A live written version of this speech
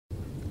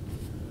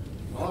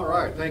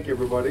right, thank you,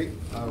 everybody.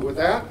 With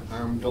that,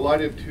 I'm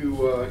delighted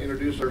to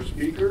introduce our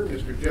speaker,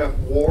 Mr. Jeff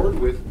Ward,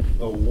 with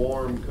the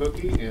warm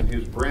cookie, and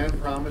his brand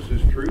promise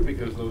is true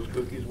because those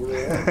cookies were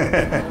warm.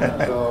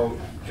 So,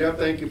 Jeff,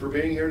 thank you for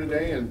being here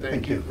today, and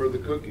thank you for the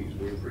cookies.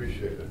 We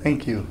appreciate it.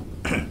 Thank you.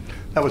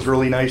 That was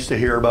really nice to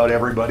hear about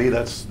everybody.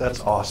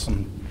 That's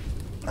awesome.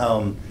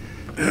 I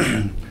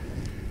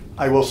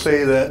will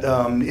say that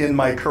in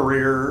my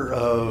career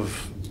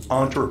of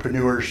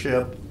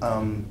entrepreneurship,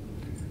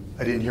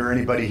 I didn't hear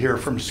anybody here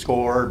from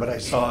SCORE, but I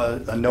saw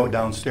a note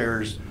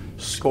downstairs.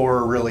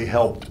 SCORE really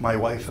helped my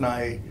wife and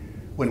I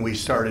when we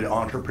started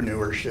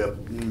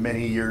entrepreneurship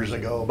many years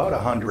ago. About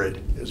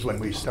 100 is when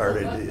we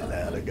started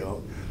that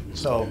ago.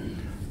 So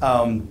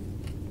I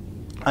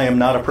am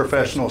not a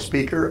professional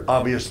speaker,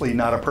 obviously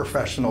not a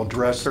professional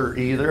dresser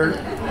either.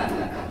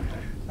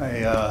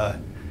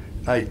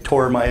 I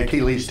tore my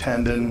Achilles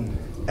tendon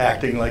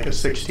acting like a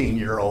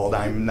 16-year-old.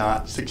 I'm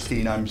not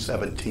 16, I'm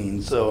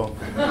 17. So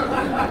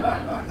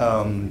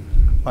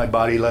my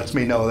body lets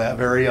me know that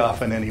very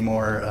often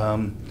anymore.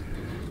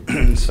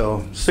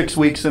 So 6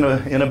 weeks in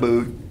a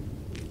boot.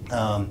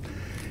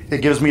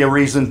 It gives me a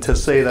reason to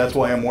say that's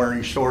why I'm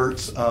wearing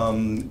shorts.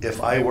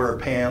 If I wear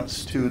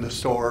pants to the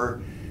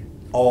store,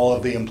 all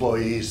of the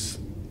employees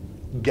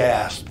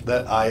gasp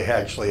that I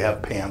actually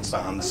have pants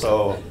on.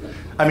 So,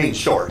 I mean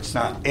shorts,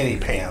 not any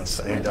pants.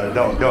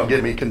 Don't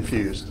get me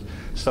confused.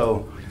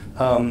 So,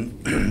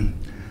 again,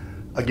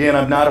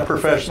 I'm not a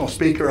professional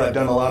speaker. I've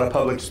done a lot of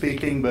public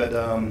speaking, but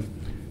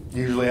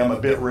usually I'm a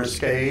bit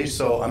risque,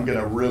 so I'm going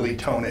to really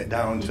tone it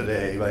down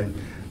today.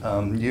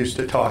 I'm used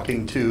to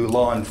talking to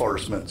law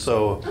enforcement.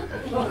 So,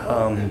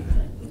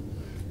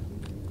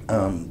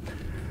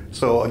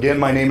 so again,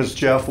 my name is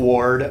Jeff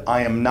Ward.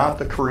 I am not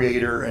the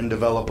creator and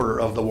developer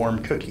of the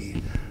warm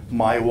cookie.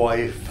 My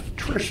wife,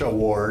 Tricia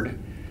Ward,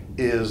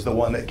 is the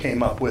one that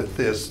came up with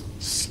this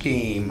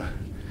scheme.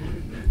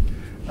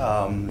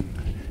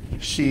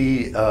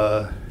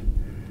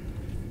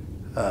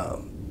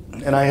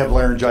 And I have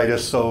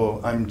laryngitis, so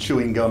I'm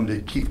chewing gum to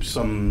keep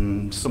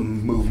some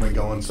movement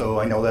going. So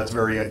I know that's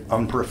very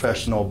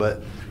unprofessional,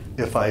 but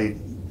if I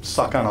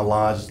suck on a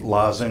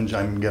lozenge,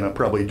 I'm gonna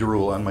probably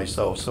drool on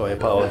myself, so I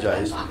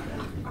apologize.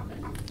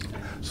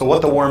 So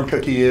what the warm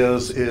cookie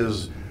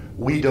is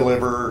we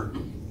deliver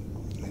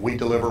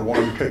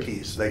warm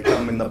cookies. They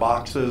come in the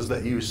boxes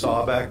that you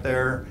saw back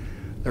there.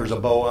 There's a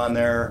bow on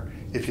there.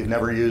 If you've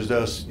never used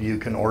us, you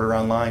can order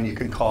online, you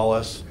can call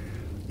us.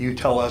 You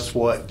tell us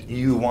what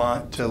you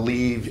want to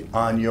leave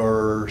on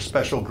your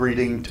special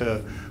greeting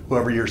to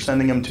whoever you're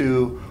sending them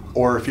to,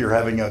 or if you're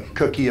having a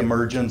cookie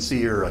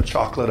emergency or a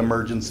chocolate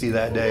emergency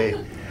that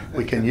day,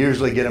 we can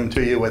usually get them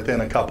to you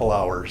within a couple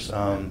hours.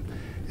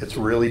 It's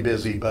really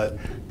busy, but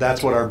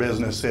that's what our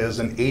business is,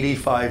 and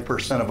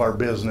 85% of our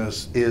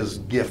business is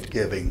gift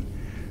giving.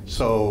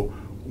 So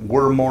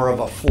we're more of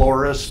a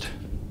florist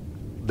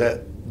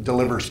that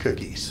delivers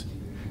cookies,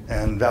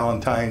 and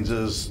Valentine's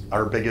is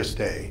our biggest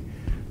day.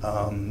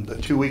 The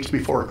 2 weeks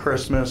before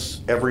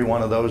Christmas, every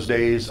one of those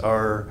days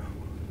are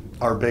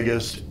our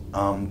biggest.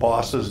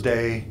 Boss's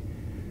Day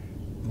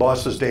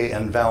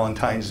and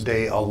Valentine's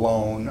Day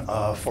alone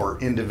for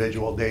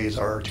individual days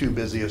are our two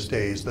busiest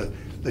days. The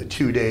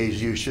 2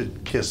 days you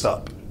should kiss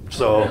up.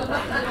 So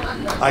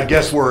I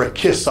guess we're a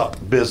kiss up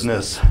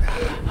business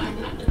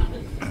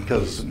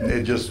because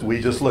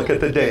we just look at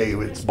the day.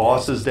 It's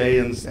Boss's Day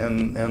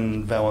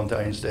and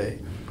Valentine's Day.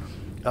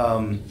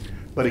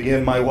 But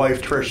again, my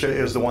wife Tricia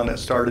is the one that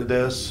started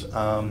this.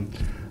 I'm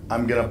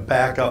going to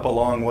back up a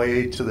long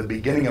way to the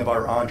beginning of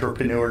our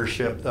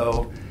entrepreneurship,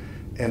 though,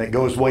 and it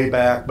goes way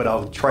back, but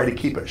I'll try to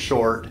keep it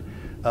short.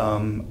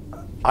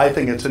 I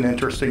think it's an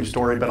interesting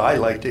story, but I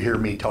like to hear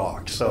me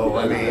talk. So,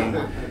 I mean,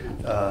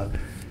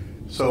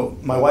 so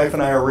my wife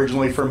and I are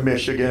originally from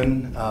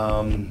Michigan.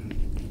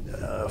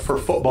 For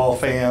football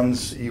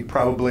fans, you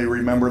probably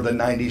remember the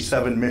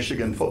 '97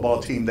 Michigan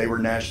football team. They were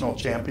national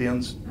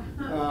champions.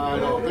 I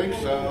don't think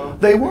so.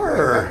 They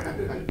were.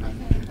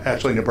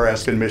 Actually,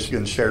 Nebraska and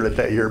Michigan shared it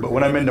that year, but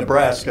when I'm in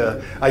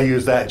Nebraska, I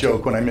use that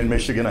joke. When I'm in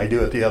Michigan, I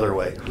do it the other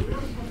way.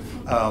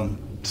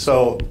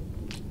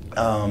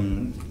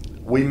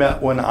 We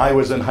met when I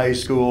was in high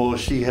school.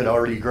 She had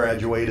already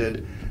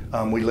graduated.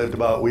 We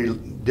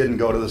didn't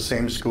go to the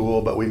same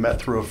school, but we met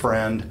through a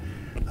friend.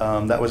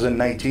 That was in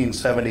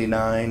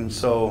 1979,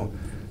 so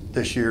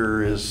this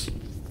year is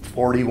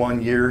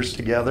 41 years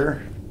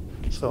together,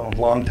 so a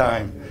long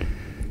time.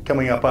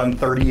 Coming up on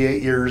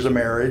 38 years of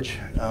marriage.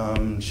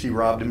 She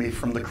robbed me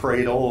from the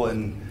cradle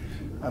and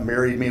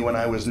married me when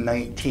I was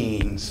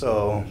 19.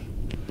 So,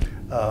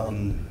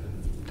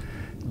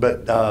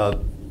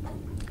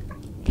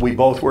 we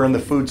both were in the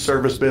food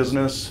service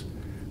business.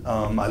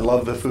 I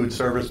love the food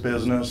service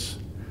business.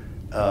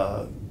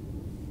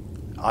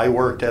 I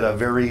worked at a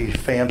very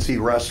fancy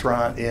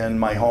restaurant in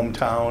my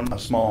hometown, a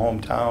small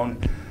hometown.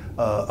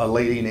 A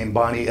lady named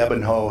Bonnie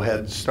Ebenho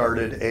had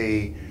started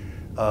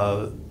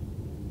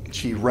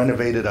she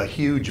renovated a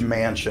huge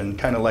mansion,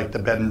 kind of like the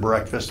bed and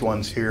breakfast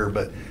ones here,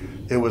 but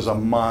it was a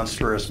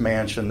monstrous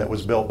mansion that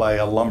was built by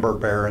a lumber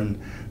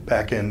baron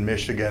back in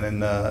Michigan in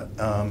the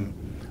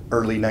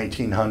early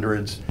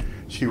 1900s.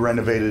 She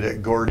renovated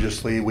it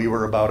gorgeously. We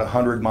were about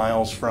 100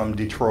 miles from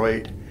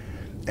Detroit,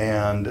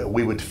 and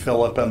we would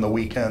fill up on the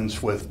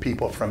weekends with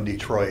people from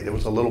Detroit. It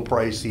was a little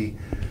pricey.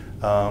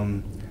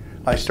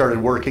 I started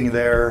working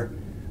there.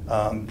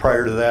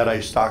 Prior to that,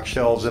 I stocked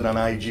shelves at an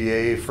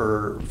IGA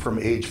from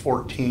age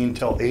 14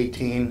 till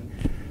 18.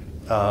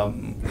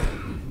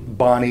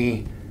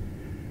 Bonnie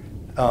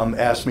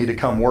asked me to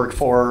come work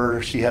for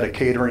her. She had a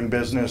catering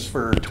business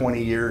for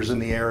 20 years in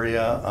the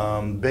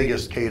area,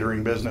 biggest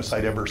catering business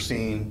I'd ever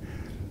seen.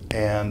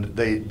 And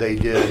they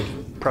did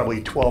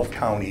probably 12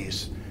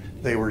 counties.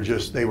 They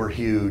were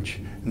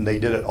huge, and they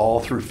did it all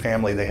through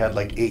family. They had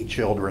like 8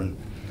 children.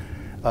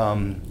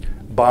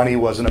 Bonnie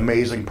was an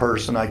amazing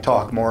person. I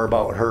talk more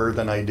about her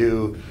than I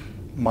do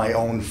my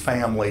own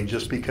family,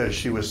 just because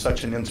she was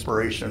such an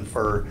inspiration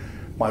for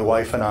my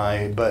wife and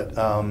I. But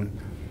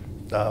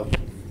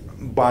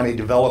Bonnie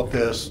developed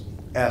this,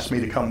 asked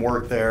me to come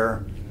work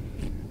there.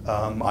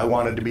 I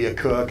wanted to be a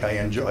cook. I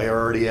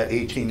already at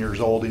 18 years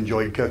old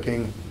enjoyed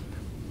cooking.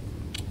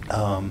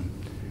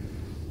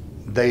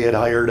 They had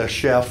hired a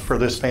chef for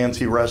this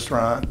fancy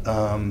restaurant.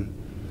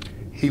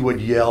 He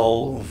would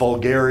yell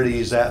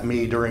vulgarities at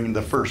me during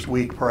the first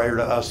week prior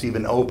to us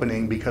even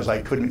opening because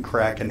I couldn't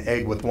crack an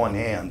egg with one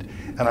hand.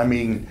 And I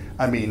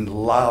mean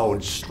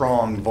loud,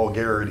 strong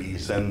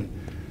vulgarities. And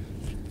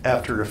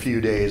after a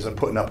few days of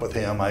putting up with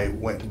him, I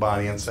went to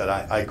Bonnie and said,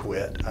 I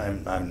quit.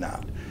 I'm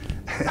not.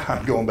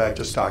 I'm going back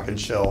to stocking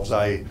shelves.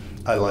 I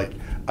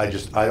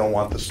don't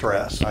want the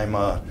stress.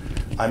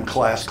 I'm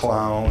class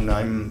clown.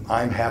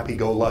 I'm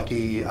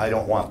happy-go-lucky. I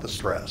don't want the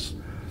stress.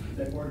 Is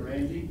that Gordon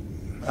Ramsay?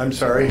 I'm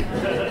sorry.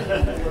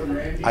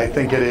 I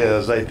think it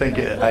is.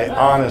 I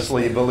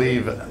honestly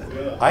believe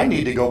I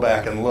need to go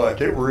back and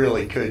look. It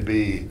really could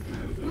be,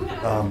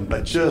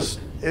 but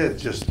it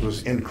just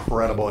was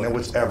incredible, and it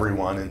was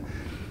everyone. And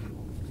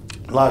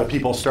a lot of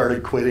people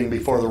started quitting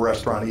before the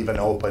restaurant even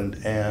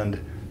opened. And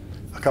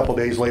a couple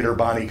days later,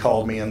 Bonnie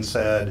called me and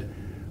said,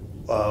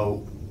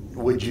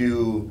 "Would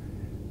you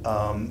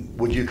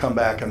come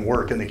back and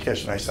work in the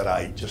kitchen?" I said,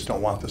 "I just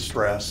don't want the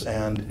stress."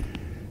 And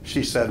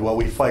she said, "Well,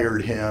 we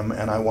fired him,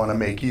 and I want to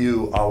make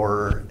you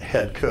our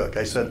head cook."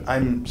 I said,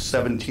 "I'm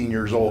 17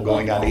 years old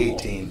going on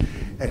 18.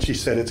 And she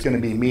said, "It's going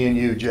to be me and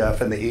you,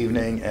 Jeff, in the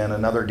evening, and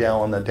another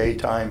gal in the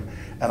daytime,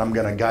 and I'm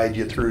going to guide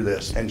you through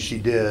this." And she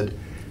did.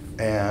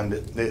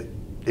 And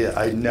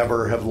I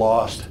never have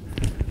lost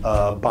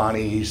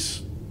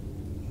Bonnie's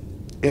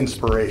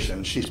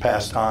inspiration. She's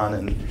passed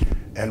on.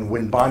 And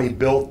when Bonnie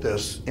built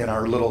this in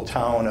our little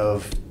town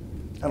of,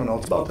 I don't know,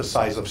 it's about the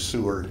size of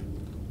Seward,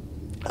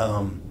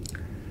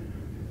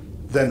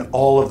 then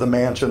all of the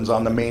mansions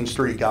on the main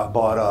street got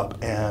bought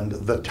up, and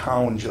the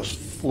town just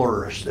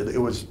flourished. It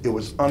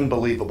was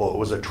unbelievable. It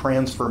was a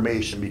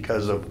transformation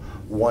because of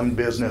one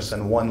business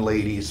and one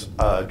lady's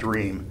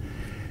dream.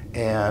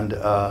 And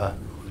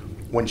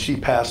when she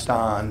passed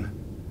on,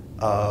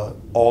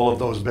 all of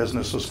those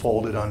businesses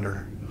folded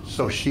under.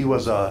 So she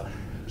was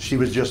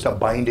just a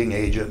binding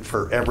agent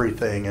for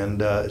everything,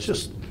 and it's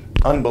just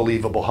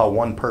unbelievable how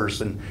one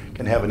person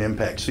can have an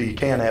impact. So you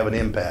can have an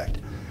impact.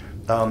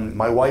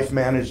 My wife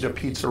managed a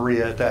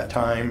pizzeria at that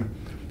time.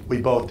 We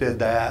both did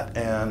that,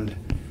 and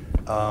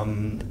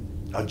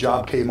a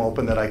job came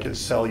open that I could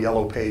sell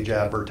Yellow Page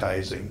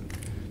advertising.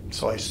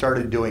 So I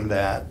started doing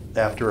that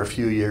after a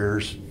few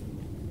years.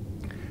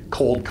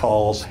 Cold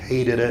calls,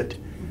 hated it.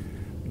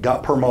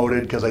 Got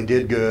promoted because I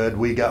did good.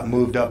 We got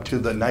moved up to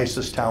the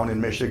nicest town in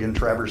Michigan,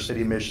 Traverse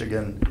City,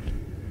 Michigan.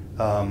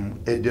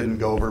 It didn't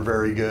go over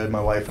very good. My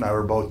wife and I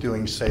were both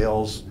doing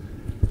sales.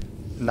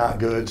 Not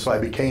good, so I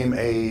became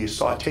a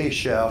sauté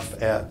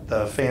chef at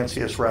the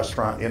fanciest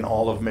restaurant in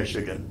all of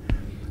Michigan,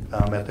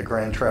 at the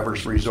Grand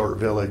Traverse Resort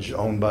Village,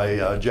 owned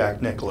by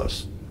Jack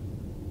Nicklaus.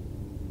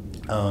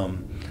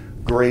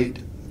 Great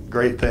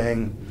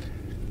thing.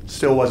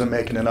 Still wasn't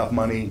making enough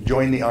money.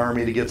 Joined the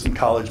Army to get some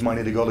college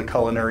money to go to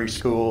culinary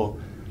school.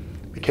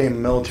 Became a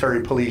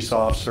military police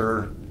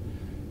officer.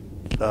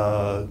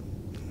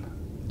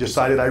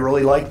 Decided I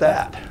really liked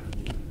that.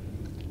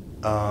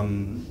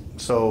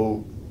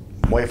 So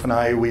wife and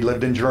I, we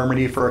lived in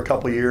Germany for a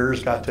couple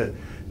years, got to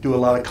do a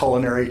lot of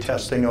culinary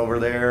testing over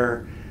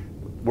there.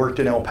 Worked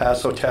in El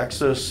Paso,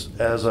 Texas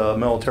as a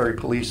military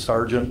police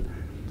sergeant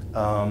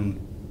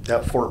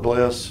at Fort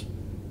Bliss,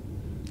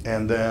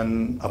 and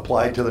then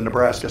applied to the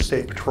Nebraska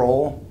State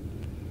Patrol,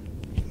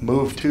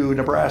 moved to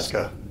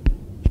Nebraska.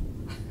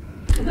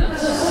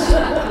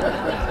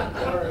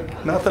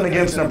 Nothing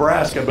against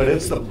Nebraska, but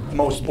it's the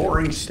most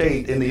boring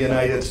state in the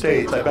United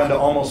States. I've been to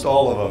almost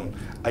all of them.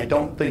 I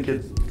don't think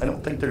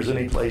there's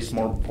any place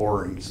more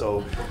boring.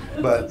 So,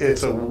 but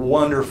it's a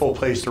wonderful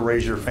place to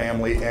raise your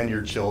family and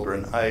your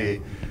children.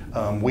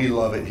 We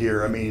love it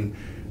here. I mean,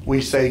 we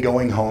say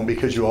going home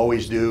because you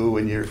always do.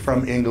 When you're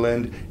from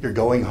England, you're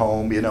going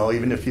home. You know,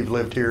 even if you've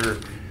lived here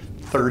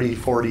 30,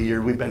 40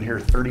 years, we've been here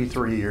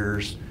 33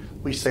 years.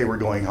 We say we're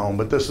going home,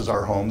 but this is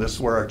our home. This is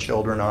where our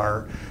children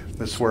are.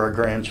 This is where our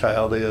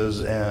grandchild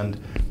is, and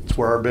It's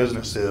where our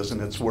business is,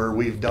 and it's where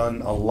we've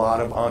done a lot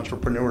of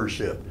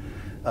entrepreneurship.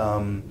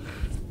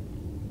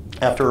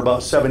 After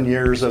about 7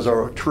 years as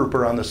a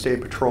trooper on the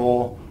State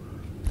Patrol,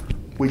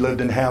 we lived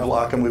in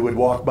Havelock, and we would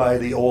walk by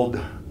the old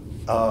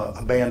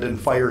abandoned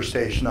fire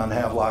station on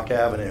Havelock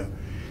Avenue.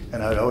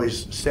 And I'd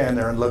always stand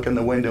there and look in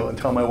the window and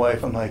tell my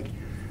wife, I'm like,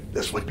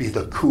 this would be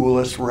the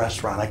coolest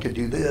restaurant. I could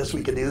do this,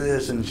 we could do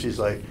this. And she's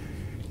like,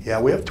 yeah,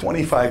 we have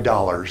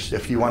 $25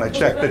 if you want to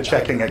check the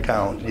checking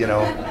account. You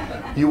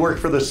know, you work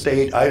for the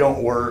state, I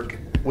don't work,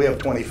 we have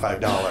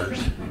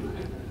 $25.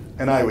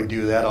 And I would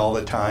do that all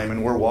the time,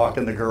 and we're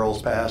walking the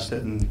girls past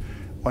it, and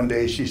one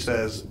day she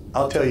says,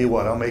 I'll tell you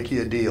what, I'll make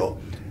you a deal.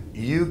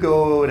 You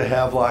go to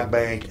Havelock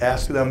Bank,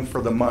 ask them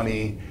for the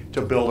money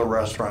to build a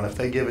restaurant. If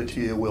they give it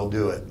to you, we'll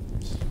do it.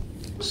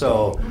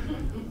 So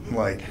I'm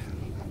like,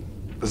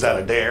 was that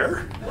a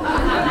dare?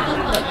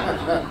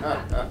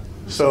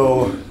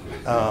 So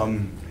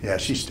yeah,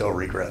 she still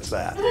regrets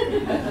that.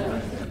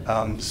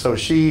 So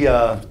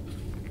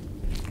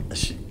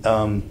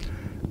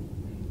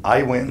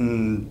I went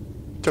and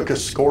took a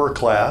SCORE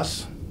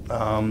class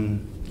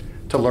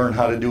to learn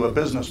how to do a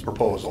business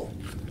proposal.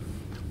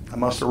 I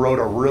must have wrote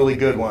a really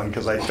good one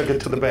because I took it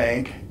to the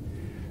bank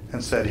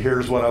and said,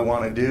 here's what I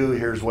want to do,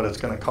 here's what it's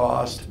going to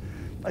cost.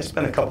 I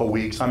spent a couple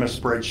weeks, I'm a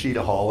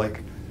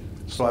spreadsheetaholic,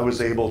 so I was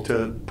able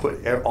to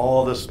put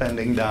all the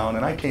spending down,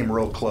 and I came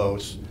real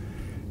close.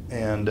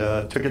 And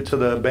took it to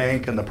the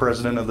bank, and the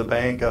president of the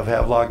bank, of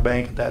Havelock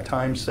Bank at that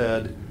time,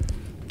 said,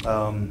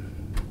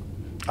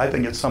 I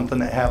think it's something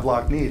that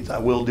Havelock needs, I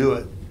will do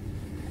it.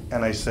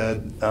 And I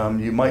said,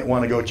 you might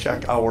want to go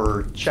check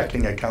our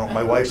checking account.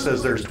 My wife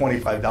says there's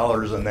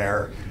 $25 in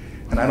there,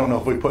 and I don't know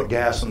if we put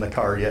gas in the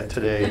car yet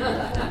today.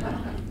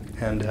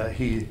 And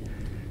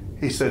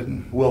he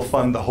said, we'll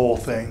fund the whole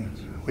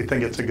thing. We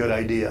think it's a good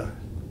idea.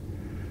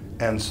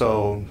 And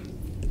so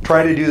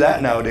try to do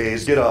that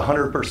nowadays, get a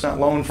 100%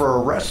 loan for a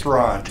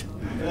restaurant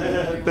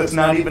that's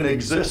not even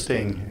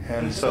existing.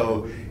 And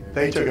so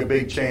they took a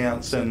big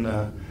chance, and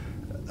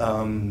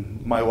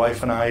my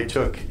wife and I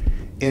took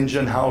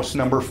Engine House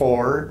number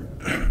 4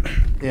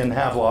 in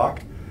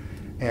Havelock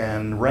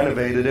and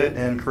renovated it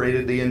and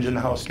created the Engine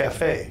House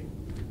Cafe.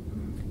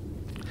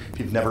 If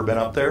you've never been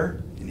up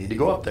there, you need to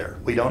go up there.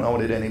 We don't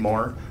own it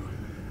anymore.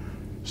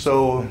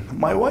 So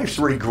my wife's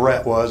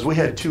regret was, we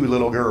had 2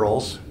 little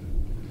girls.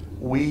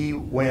 We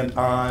went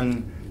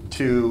on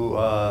to,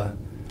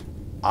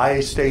 I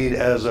stayed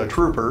as a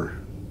trooper,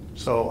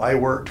 so I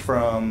worked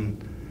from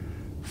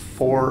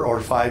 4 or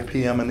 5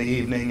 p.m. in the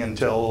evening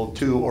until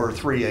 2 or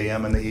 3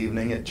 a.m. in the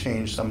evening. It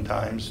changed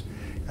sometimes.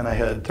 And I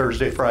had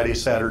Thursday, Friday,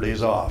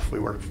 Saturdays off. We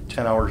worked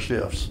 10-hour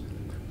shifts.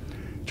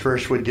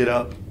 Trish would get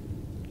up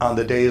on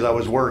the days I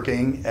was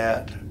working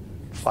at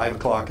 5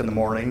 o'clock in the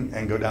morning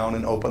and go down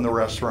and open the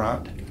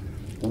restaurant.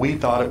 We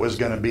thought it was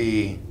going to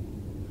be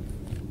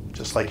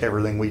just like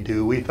everything we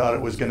do. We thought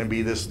it was going to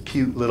be this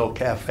cute little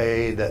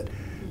cafe that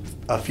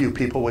a few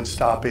people would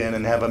stop in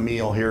and have a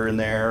meal here and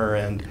there,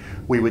 and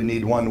we would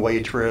need one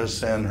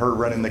waitress and her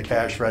running the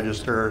cash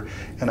register,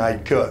 and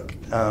I'd cook,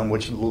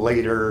 which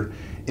later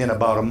in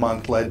about a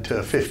month led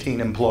to 15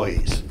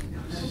 employees.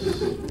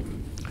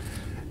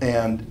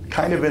 And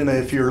kind of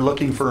if you're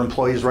looking for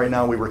employees right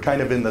now, we were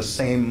kind of in the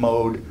same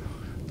mode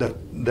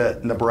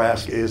that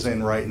Nebraska is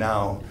in right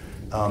now.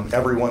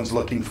 Everyone's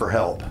looking for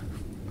help.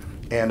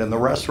 And in the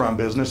restaurant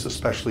business,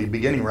 especially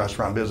beginning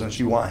restaurant business,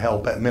 you want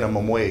help at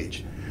minimum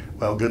wage.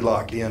 Well, good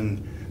luck.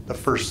 In the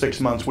first 6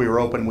 months we were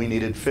open, we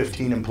needed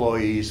 15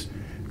 employees.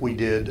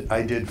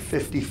 I did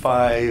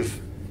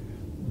 55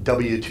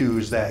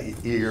 W-2s that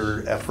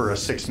year for a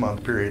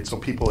 6-month period.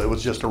 So it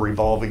was just a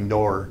revolving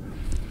door.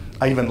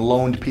 I even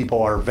loaned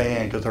people our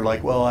van because they're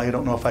like, well, I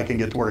don't know if I can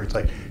get to work. It's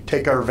like,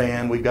 take our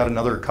van, we've got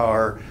another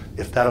car,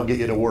 if that'll get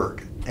you to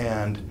work.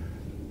 And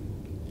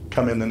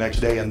come in the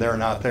next day and they're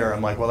not there.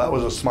 I'm like, well, that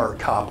was a smart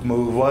cop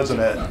move, wasn't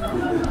it?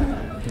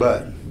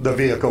 But the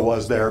vehicle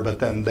was there, but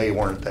then they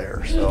weren't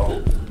there.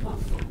 So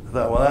I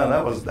thought, well,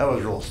 that was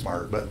real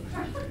smart. But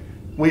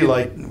we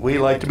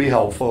like to be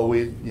helpful.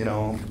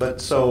 But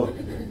so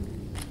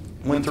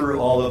went through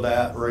all of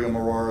that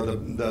rigmarole.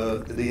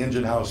 The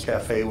Engine House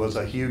Cafe was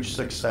a huge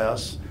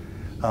success.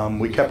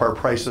 We kept our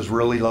prices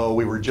really low.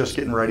 We were just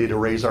getting ready to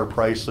raise our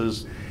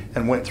prices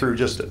and went through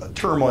just a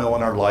turmoil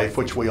in our life,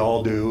 which we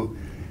all do.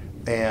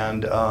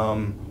 And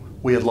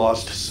we had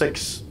lost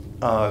 6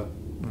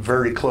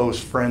 very close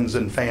friends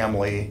and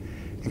family,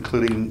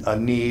 including a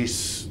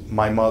niece,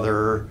 my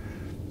mother,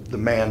 the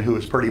man who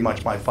was pretty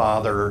much my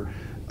father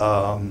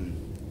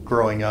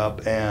growing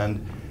up.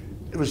 And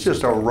it was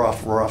just a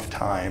rough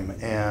time.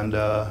 And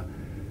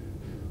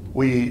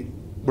we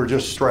were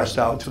just stressed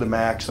out to the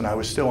max, and I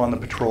was still on the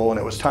patrol, and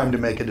it was time to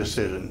make a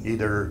decision.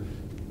 Either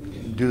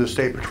do the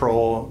state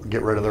patrol,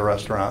 get rid of the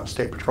restaurant.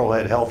 State patrol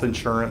had health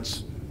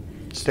insurance.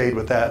 Stayed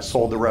with that,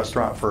 sold the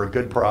restaurant for a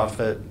good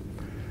profit,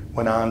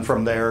 went on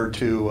from there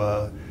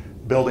to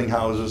building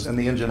houses, and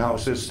the Engine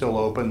House is still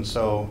open,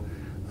 so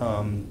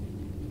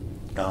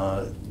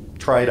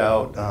tried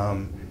out.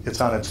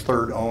 It's on its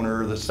 3rd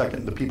owner.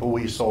 The people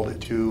we sold it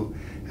to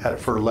Had it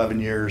for 11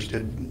 years,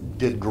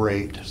 did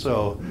great,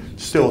 so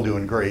still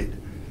doing great.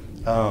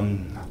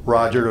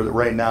 Roger,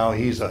 right now,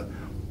 he's a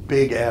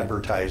big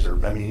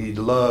advertiser. I mean, he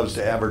loves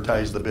to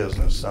advertise the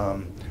business.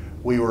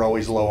 We were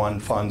always low on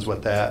funds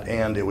with that,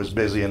 and it was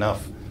busy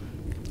enough.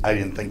 I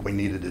didn't think we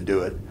needed to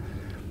do it.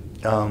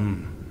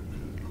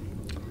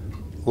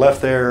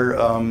 Left there,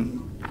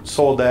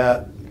 sold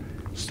that,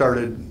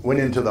 went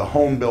into the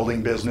home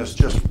building business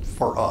just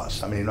for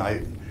us. I mean,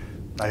 I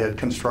had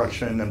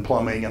construction and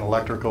plumbing and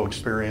electrical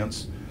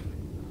experience.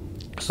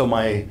 So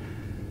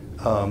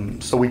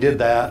so we did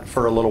that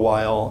for a little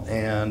while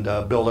and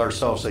built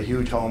ourselves a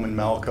huge home in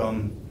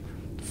Malcolm,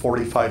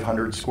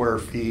 4,500 square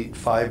feet,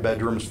 5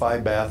 bedrooms,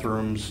 5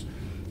 bathrooms.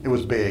 It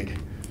was big.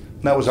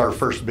 And that was our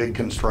first big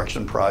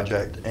construction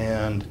project.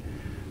 And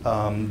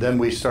then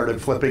we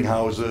started flipping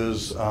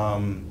houses,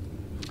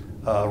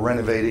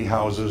 renovating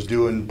houses,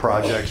 doing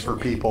projects for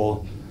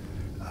people.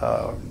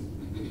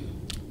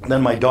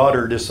 Then my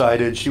daughter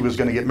decided she was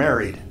going to get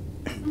married.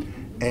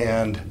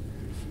 And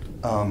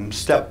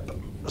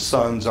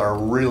stepsons are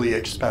really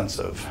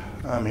expensive,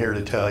 I'm here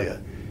to tell you,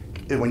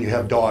 when you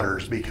have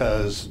daughters,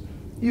 because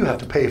you have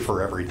to pay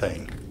for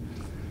everything.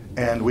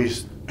 And we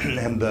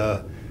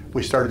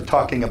started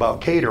talking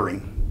about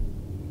catering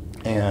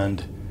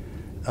and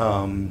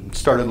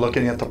started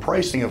looking at the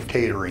pricing of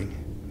catering.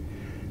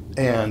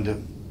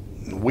 And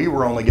we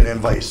were only going to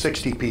invite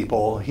 60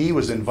 people. He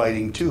was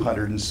inviting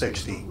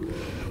 260.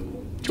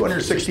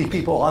 260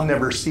 people I'll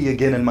never see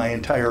again in my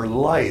entire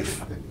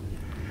life.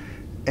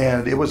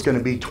 And it was going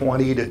to be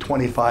 $20 to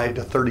 $25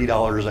 to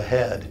 $30 a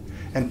head.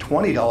 And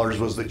 $20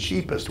 was the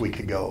cheapest we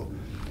could go.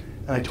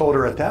 And I told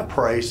her at that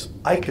price,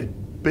 I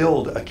could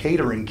build a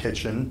catering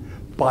kitchen,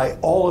 buy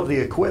all of the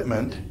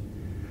equipment,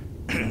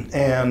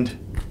 and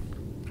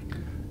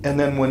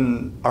then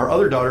when our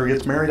other daughter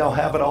gets married, I'll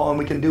have it all and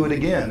we can do it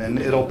again and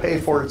it'll pay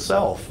for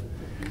itself.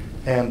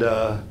 And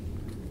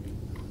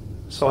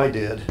so I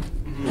did.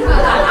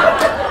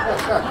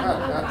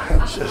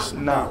 It's just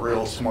not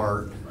real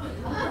smart.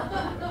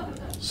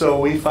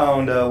 So we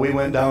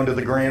went down to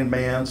the Grand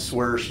Manse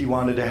where she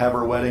wanted to have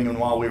her wedding, and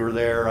while we were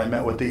there, I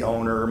met with the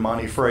owner,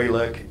 Monty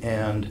Freilich,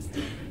 and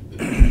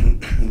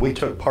we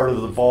took part of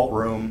the vault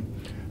room,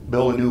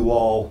 built a new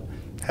wall,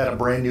 had a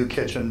brand new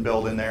kitchen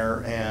built in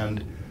there,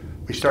 and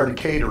we started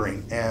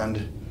catering.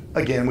 And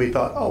again, we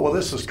thought, oh, well,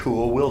 this is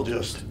cool.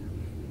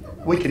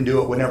 We can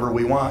do it whenever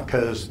we want,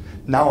 because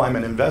now I'm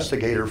an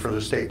investigator for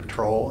the State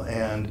Patrol,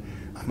 and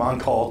I'm on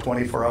call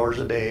 24 hours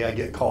a day. I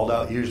get called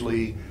out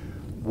usually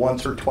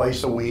once or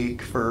twice a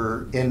week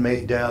for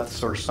inmate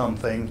deaths or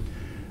something.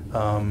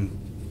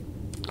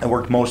 I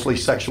worked mostly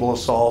sexual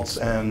assaults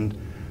and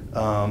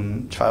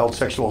child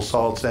sexual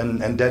assaults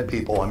and dead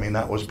people. I mean,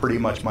 that was pretty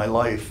much my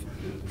life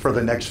for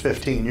the next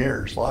 15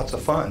 years. Lots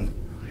of fun.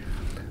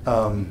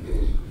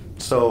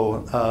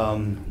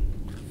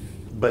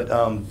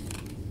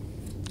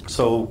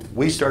 So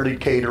we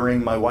started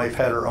catering. My wife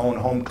had her own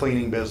home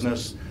cleaning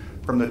business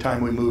from the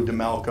time we moved to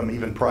Malcolm.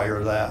 Even prior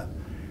to that,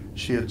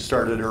 she had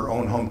started her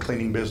own home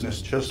cleaning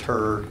business, just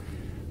her,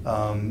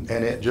 and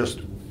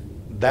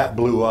that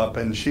blew up,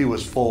 and she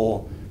was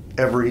full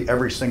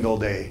every single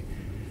day.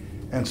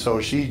 And so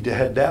she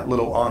had that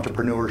little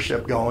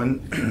entrepreneurship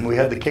going. We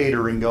had the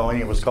catering going.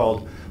 It was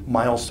called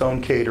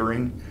Milestone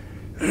Catering.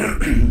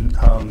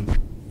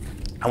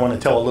 I want to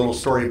tell a little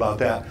story about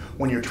that.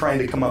 When you're trying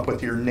to come up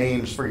with your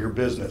names for your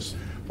business,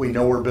 we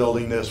know we're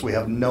building this, we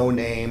have no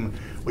name,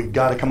 we've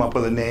got to come up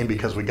with a name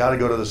because we got to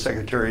go to the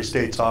Secretary of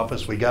State's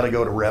office, we got to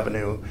go to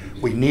Revenue,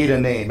 we need a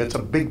name. It's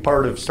a big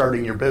part of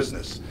starting your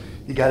business.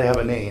 You got to have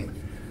a name.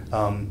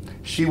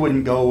 She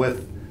wouldn't go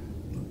with,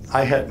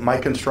 my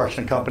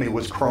construction company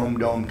was Chrome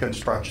Dome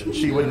Construction.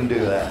 She wouldn't do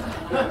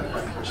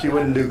that. She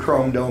wouldn't do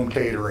Chrome Dome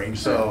Catering.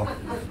 So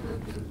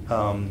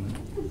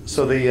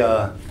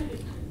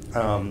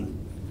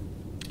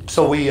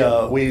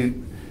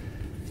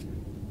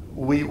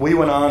we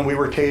went on, we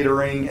were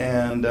catering,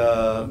 and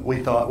we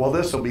thought, well,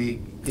 this will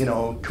be,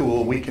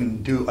 cool. We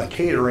can do a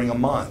catering a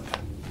month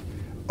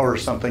or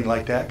something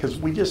like that because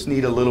we just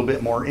need a little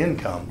bit more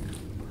income.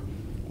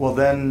 Well,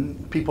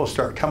 then people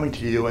start coming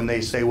to you and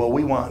they say, well,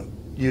 we want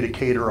you to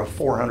cater a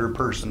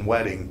 400-person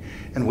wedding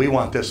and we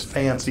want this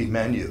fancy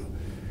menu.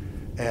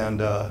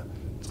 And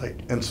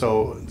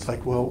so it's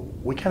like, well,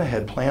 we kind of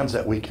had plans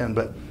that weekend,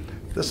 but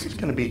this is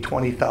going to be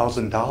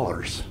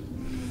 $20,000.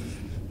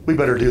 We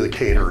better do the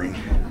catering.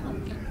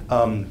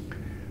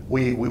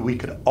 We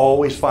could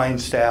always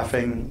find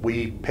staffing.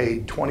 We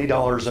paid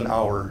 $20 an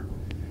hour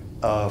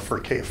for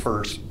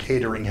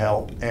catering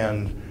help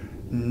and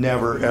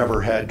never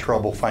ever had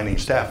trouble finding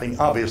staffing.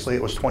 Obviously,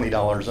 it was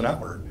 $20 an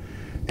hour,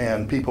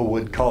 and people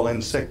would call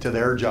in sick to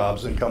their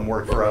jobs and come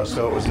work for us.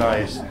 So it was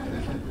nice.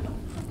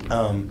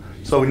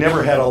 So we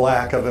never had a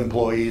lack of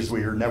employees.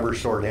 We were never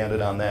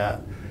shorthanded on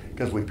that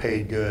because we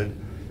paid good.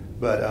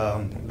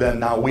 But then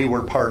now we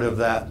were part of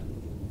that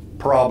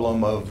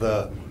problem of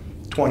the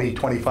 $20,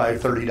 $25,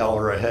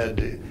 $30 a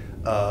head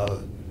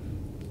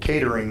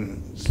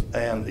catering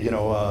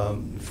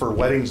and for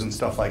weddings and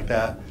stuff like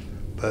that.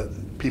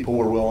 But people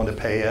were willing to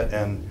pay it,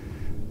 and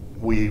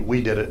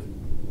we did it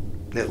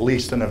at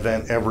least an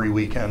event every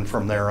weekend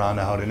from there on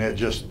out, and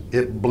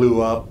it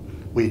blew up.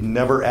 We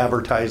never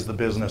advertised the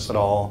business at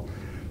all.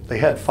 They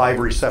had 5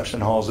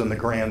 reception halls in the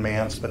Grand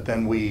Manse, but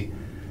then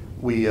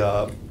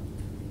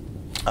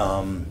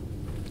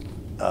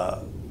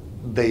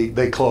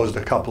they closed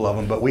a couple of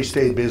them, but we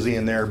stayed busy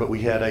in there. But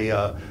we had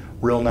a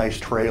real nice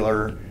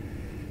trailer,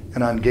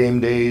 and on game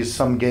days,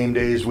 some game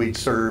days we'd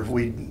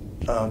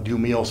do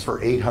meals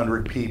for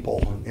 800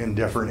 people in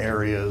different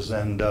areas,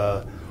 and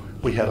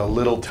we had a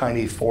little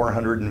tiny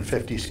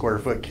 450 square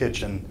foot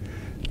kitchen.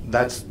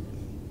 That's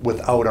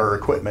without our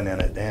equipment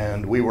in it,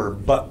 and we were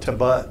butt to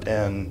butt,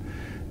 and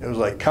it was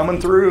like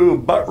coming through,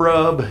 butt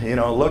rub,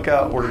 look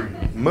out, we're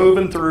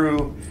moving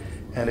through,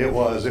 and it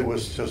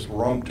was just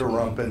rump to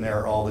rump in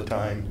there all the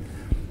time.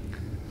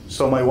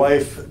 So my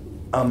wife,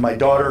 my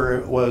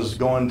daughter was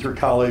going through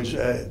college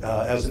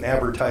as an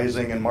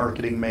advertising and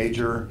marketing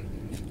major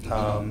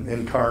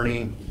in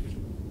Kearney.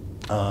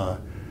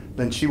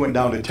 Then she went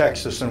down to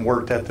Texas and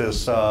worked at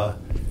this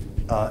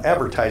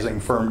advertising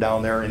firm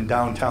down there in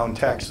downtown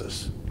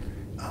Texas,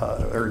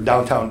 or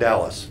downtown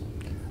Dallas.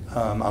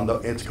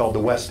 It's called the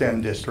West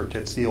End District.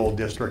 It's the old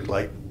district,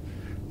 like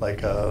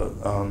the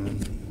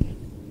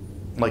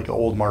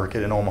old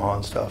market in Omaha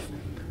and stuff.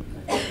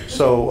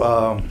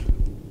 So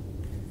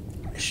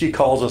she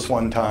calls us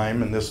one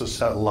time, and this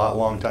is a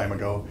long time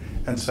ago,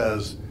 and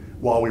says,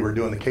 while we were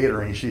doing the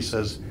catering, she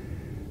says,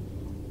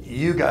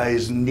 "You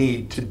guys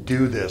need to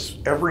do this.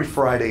 Every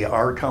Friday,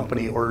 our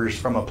company orders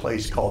from a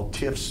place called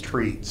Tiff's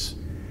Treats,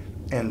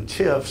 and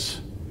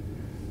Tiff's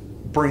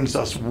brings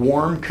us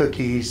warm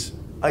cookies,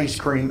 ice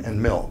cream,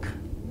 and milk."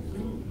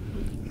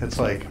 It's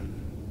like,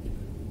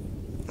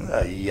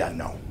 yeah,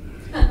 no.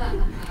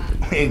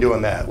 We ain't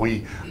doing that.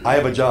 I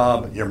have a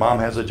job, your mom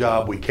has a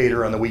job, we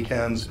cater on the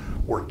weekends,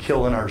 we're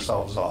killing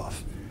ourselves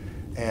off.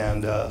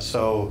 And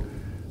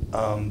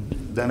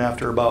then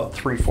after about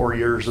 3-4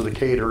 years of the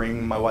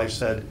catering, my wife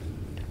said,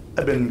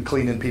 "I've been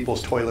cleaning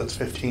people's toilets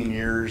 15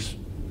 years.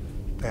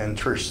 And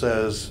Trish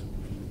says,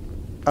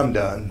 "I'm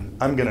done.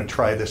 I'm gonna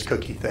try this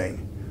cookie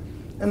thing."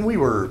 And we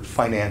were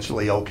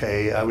financially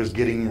okay. I was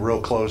getting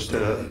real close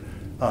to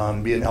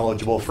being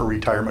eligible for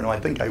retirement. I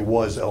think I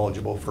was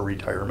eligible for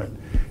retirement.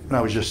 And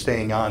I was just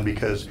staying on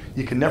because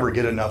you can never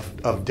get enough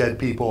of dead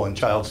people and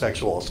child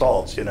sexual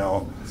assaults,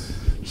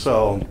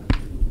 So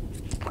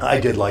I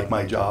did like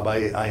my job.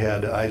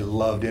 I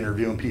loved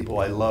interviewing people.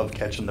 I loved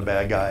catching the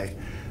bad guy.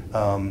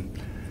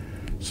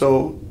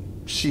 So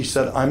she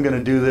said, "I'm going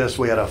to do this."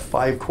 We had a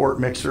 5-quart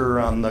mixer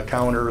on the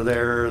counter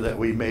there that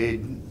we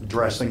made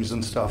dressings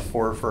and stuff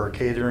for our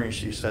catering.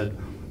 She said,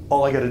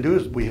 "All I got to do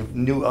is, we have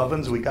new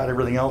ovens. We got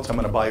everything else. I'm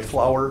going to buy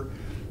flour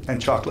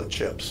and chocolate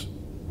chips."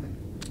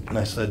 And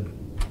I said,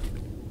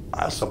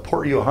 "I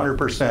support you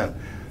 100%.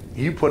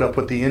 You put up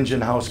with the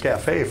Engine House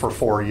Cafe for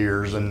 4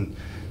 years," and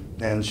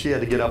she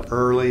had to get up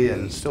early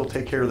and still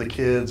take care of the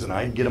kids, and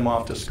I'd get them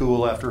off to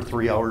school after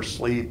 3 hours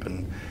sleep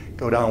and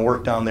go down and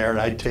work down there, and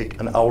I'd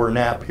take an hour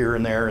nap here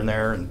and there,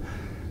 and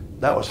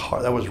that was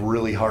hard. That was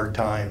really hard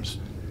times.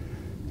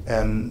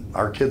 And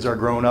our kids are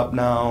grown up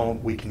now.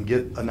 We can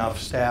get enough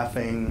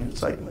staffing.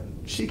 It's like,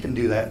 she can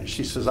do that.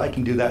 She says, "I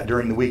can do that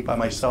during the week by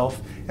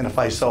myself, and if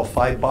I sell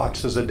 5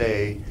 boxes a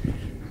day,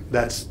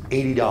 that's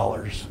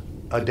 $80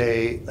 a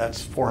day.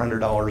 That's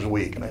 $400 a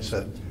week." And I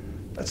said,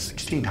 "That's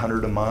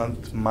 $1,600 a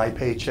month, my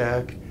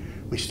paycheck.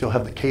 We still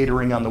have the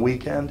catering on the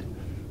weekend.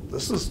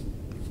 This is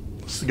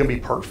gonna be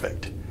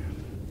perfect."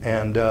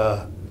 And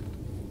that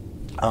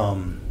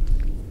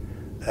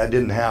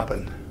didn't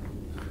happen.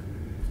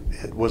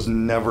 It was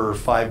never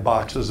 5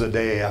 boxes a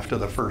day after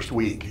the first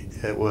week.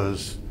 It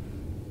was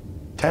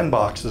 10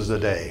 boxes a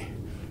day,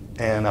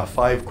 and a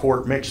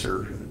 5-quart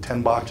mixer.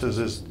 10 boxes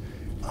is,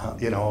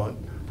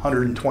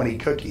 120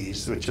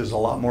 cookies, which is a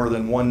lot more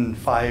than one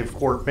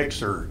 5-quart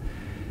mixer.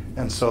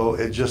 And so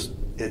it just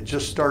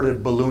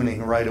started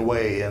ballooning right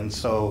away. And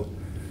so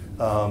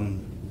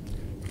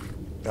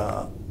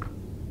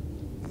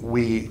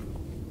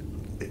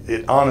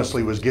it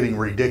honestly was getting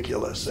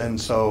ridiculous. And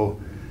so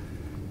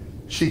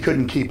she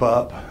couldn't keep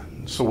up.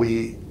 So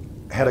we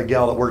had a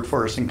gal that worked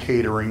for us in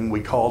catering.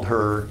 We called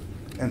her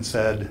and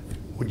said,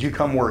 "Would you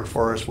come work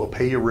for us? We'll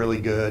pay you really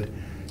good."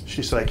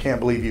 She said, "I can't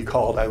believe you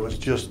called. I was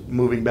just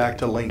moving back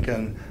to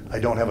Lincoln. I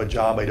don't have a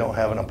job. I don't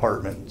have an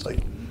apartment." It's like,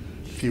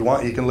 "If you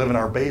want, you can live in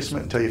our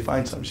basement until you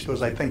find something." She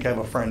goes, "I think I have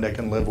a friend I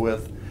can live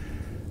with."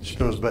 She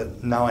goes,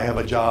 "But now I have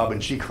a job,"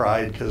 and she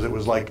cried because it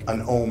was like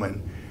an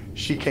omen.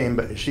 She came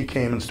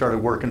and started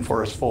working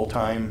for us full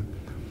time.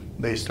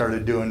 They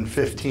started doing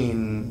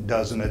 15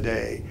 dozen a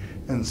day,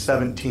 and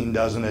 17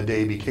 dozen a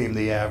day became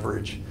the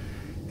average.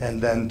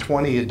 And then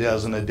 20 a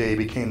dozen a day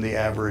became the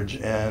average.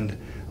 And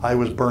I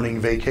was burning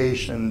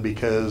vacation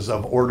because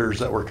of orders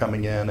that were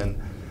coming in. And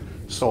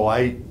so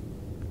I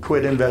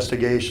quit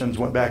investigations,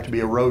 went back to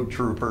be a road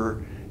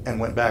trooper, and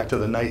went back to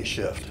the night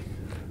shift,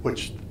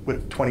 which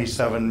with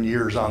 27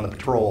 years on the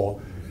patrol,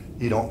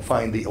 you don't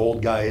find the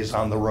old guys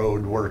on the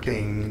road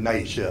working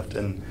night shift.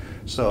 And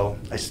so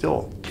I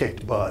still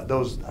kicked butt.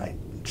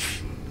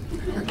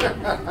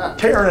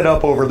 tearing it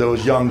up over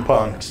those young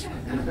punks.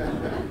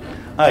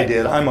 I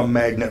did. I'm a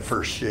magnet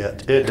for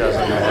shit. It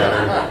doesn't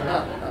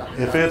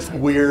matter. If it's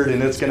weird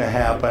and it's going to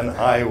happen,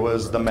 I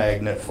was the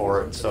magnet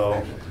for it.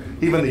 So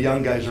even the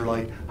young guys are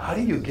like, how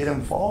do you get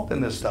involved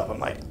in this stuff? I'm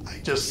like, I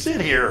just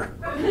sit here.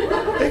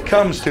 It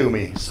comes to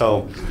me.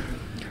 So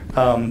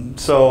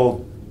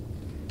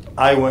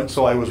I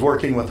was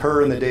working with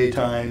her in the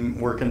daytime,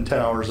 working 10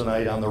 hours a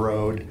night on the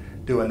road,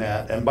 doing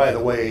that. And by the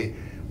way,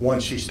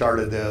 once she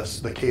started this,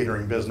 the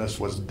catering business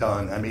was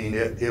done. I mean,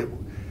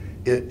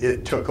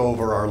 it took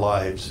over our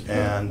lives.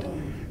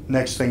 And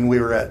next thing we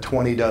were at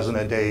 20 dozen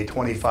a day,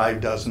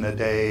 25 dozen a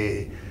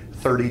day,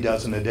 30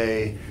 dozen a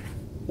day.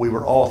 We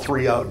were all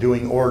three out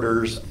doing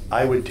orders.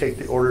 I would take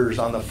the orders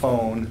on the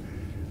phone.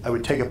 I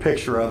would take a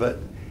picture of it,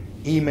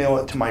 email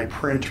it to my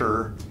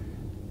printer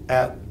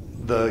at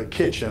the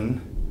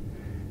kitchen,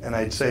 and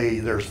I'd say,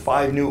 there's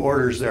 5 new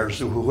orders there,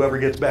 so whoever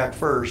gets back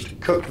first,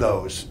 cook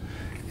those.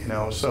 You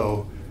know,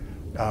 so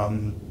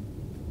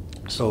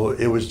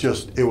it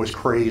was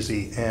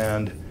crazy,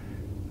 and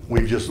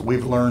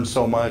we've learned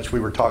so much. We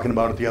were talking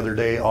about it the other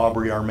day.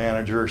 Aubrey, our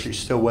manager, she's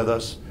still with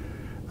us.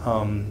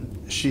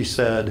 She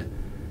said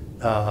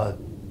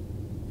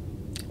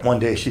one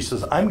day, she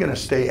says, I'm going to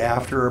stay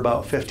after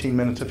about 15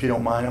 minutes if you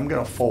don't mind. I'm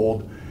going to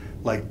fold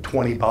like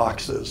 20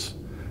 boxes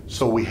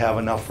so we have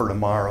enough for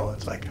tomorrow.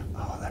 It's like,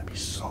 oh, that'd be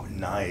so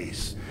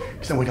nice.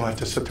 Because then we don't have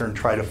to sit there and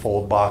try to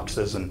fold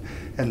boxes and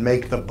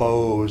make the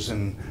bows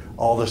and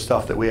all the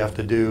stuff that we have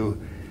to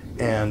do.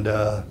 And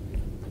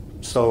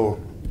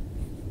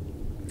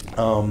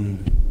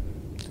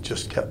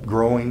just kept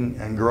growing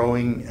and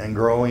growing and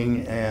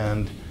growing.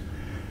 And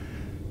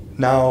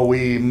now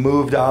we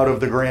moved out of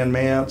the Grand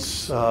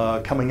Manse,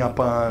 we're coming up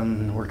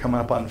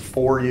on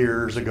 4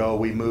 years ago.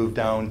 We moved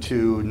down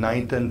to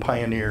 9th and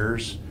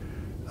Pioneers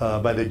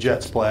by the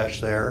Jet Splash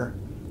there,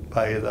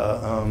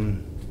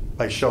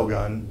 by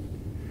Shogun.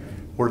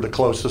 We're the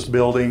closest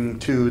building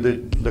to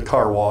the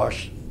car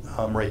wash,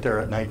 right there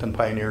at 9th and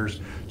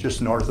Pioneers,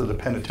 just north of the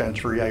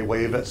penitentiary. I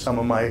wave at some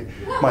of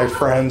my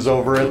friends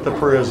over at the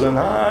prison.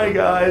 Hi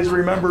guys,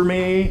 remember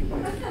me?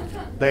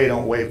 They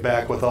don't wave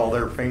back with all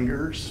their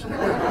fingers.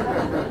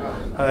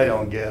 I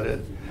don't get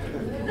it.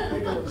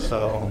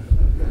 So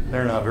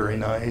they're not very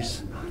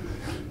nice.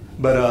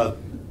 But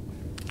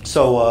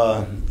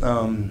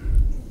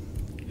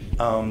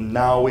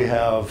now we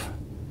have,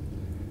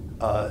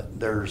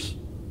 there's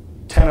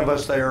 10 of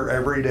us there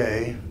every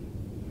day.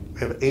 We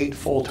have 8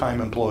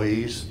 full-time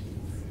employees.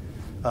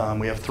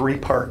 We have 3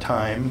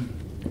 part-time.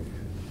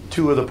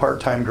 2 of the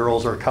part-time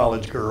girls are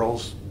college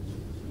girls.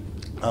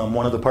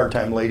 One of the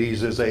part-time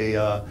ladies is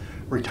a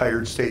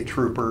retired state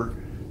trooper.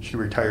 She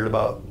retired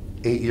about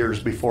 8 years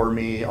before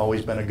me,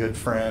 always been a good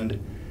friend.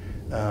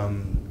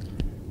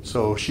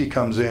 So she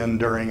comes in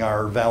during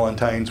our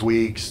Valentine's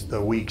weeks,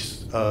 the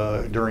weeks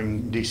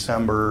during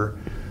December,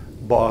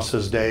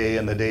 Boss's Day,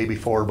 and the day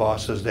before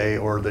Boss's Day,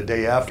 or the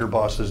day after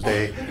Boss's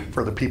Day,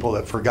 for the people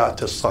that forgot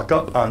to suck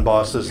up on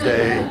Boss's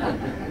Day,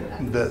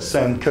 that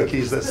send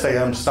cookies that say,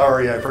 I'm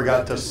sorry, I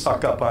forgot to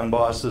suck up on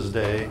Boss's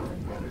Day.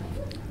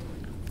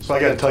 So I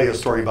got to tell you a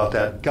story about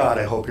that. God,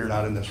 I hope you're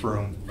not in this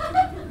room.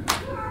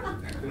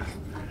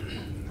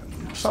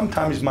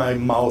 Sometimes my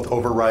mouth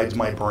overrides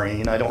my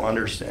brain. I don't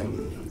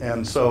understand.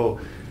 And so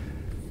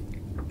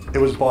it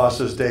was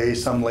Boss's Day.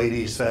 Some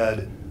lady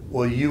said,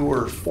 well, you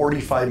were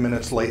 45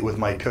 minutes late with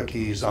my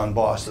cookies on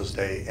Boss's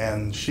Day,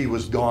 and she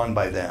was gone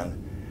by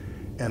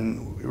then.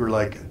 And we were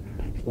like,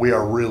 we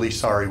are really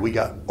sorry. We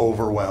got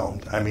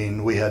overwhelmed. I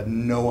mean, we had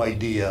no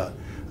idea.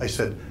 I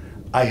said,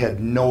 I had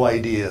no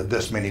idea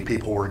this many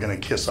people were going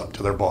to kiss up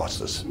to their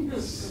bosses.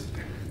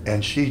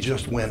 And she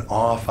just went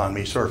off on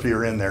me. So if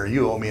you're in there,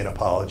 you owe me an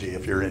apology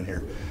if you're in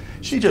here.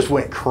 She just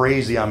went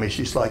crazy on me.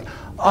 She's like,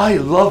 I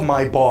love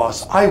my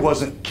boss. I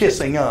wasn't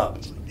kissing up.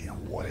 Yeah,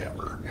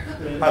 whatever.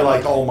 I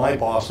like all my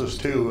bosses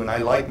too, and I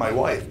like my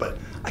wife, but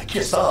I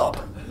kiss up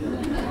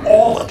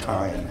all the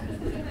time.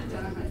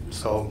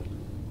 So,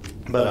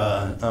 but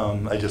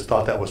I just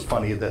thought that was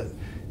funny that,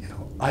 you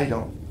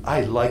know,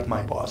 I like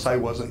my boss. I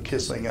wasn't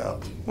kissing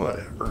up,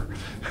 whatever.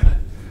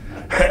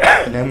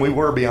 And then we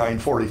were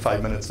behind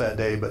 45 minutes that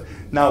day, but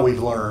now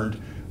we've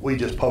learned. We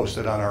just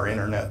posted on our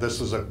internet. This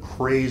is a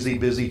crazy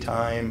busy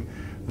time.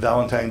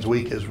 Valentine's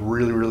week is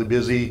really, really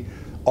busy.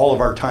 All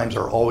of our times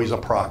are always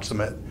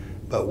approximate,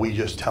 but we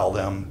just tell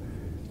them,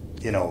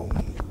 you know,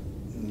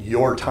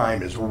 your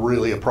time is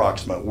really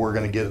approximate. We're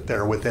going to get it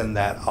there within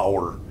that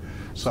hour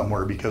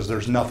somewhere, because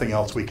there's nothing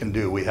else we can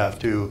do. We have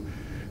to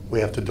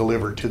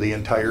deliver to the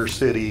entire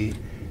city,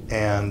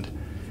 and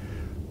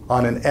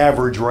on an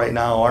average right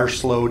now, our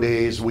slow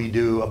days, we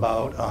do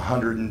about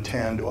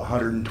 110 to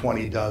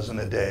 120 dozen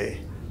a day.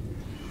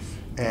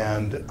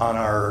 And on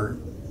our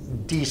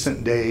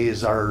decent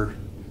days,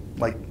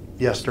 like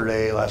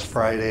yesterday, last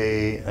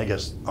Friday, I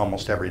guess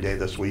almost every day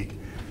this week,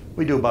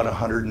 we do about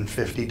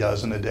 150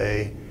 dozen a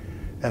day.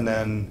 And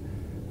then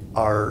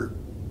our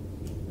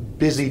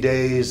busy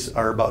days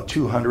are about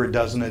 200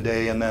 dozen a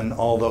day, and then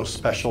all those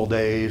special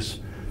days,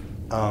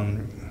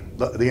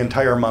 the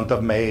entire month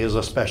of May is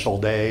a special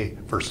day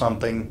for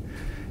something.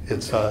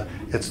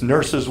 It's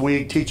Nurses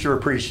Week, Teacher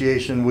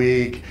Appreciation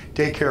Week,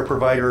 Daycare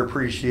Provider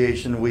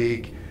Appreciation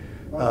Week,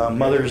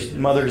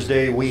 Mother's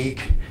Day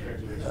Week,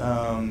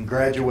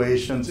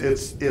 graduations.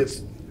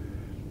 It's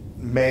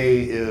May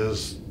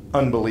is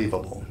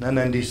unbelievable, and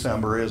then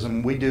December is,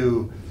 and we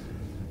do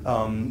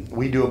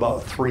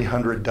about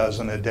 300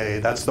 dozen a day.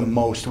 That's the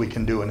most we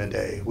can do in a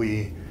day.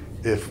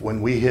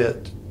 When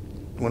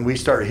we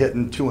start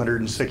hitting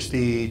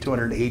 260,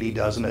 280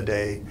 dozen a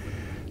day,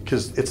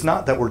 because it's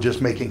not that we're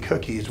just making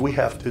cookies. We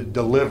have to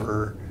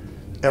deliver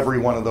every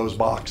one of those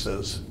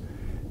boxes,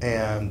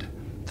 and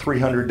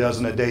 300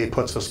 dozen a day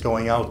puts us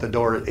going out the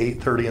door at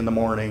 8:30 in the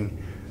morning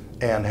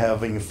and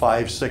having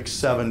 5, 6,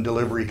 7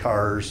 delivery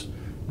cars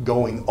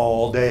going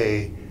all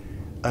day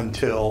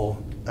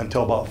until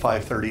about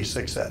 5:30,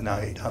 6 at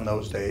night on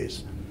those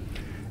days.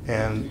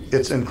 And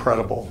it's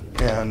incredible.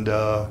 And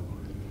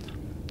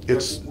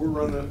we're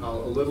running a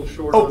little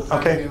short Oh, on time,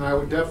 okay. and I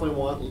would definitely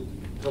want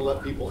to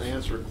let people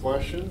answer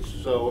questions.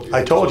 So if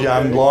I told it's you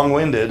I'm okay,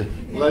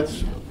 long-winded.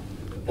 Let's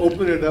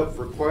open it up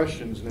for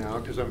questions now,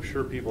 because I'm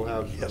sure people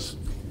have. Yes.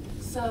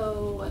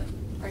 So,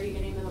 are you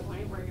getting to the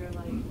point where you're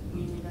like, you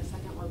need a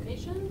second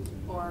location?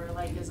 Or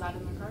like, is that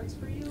in the cards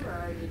for you, or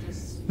are you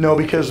just? No,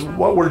 because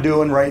what we're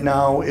doing right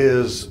now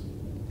is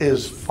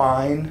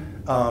fine.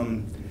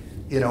 And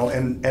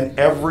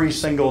every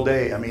single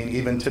day, I mean,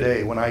 even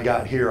today, when I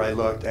got here, I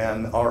looked,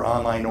 and our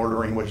online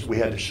ordering, which we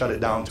had to shut it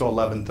down to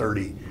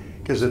 11:30,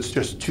 because it's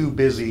just too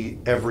busy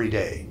every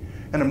day.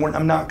 And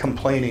I'm not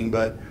complaining,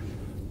 but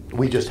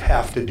we just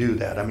have to do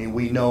that. I mean,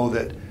 we know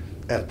that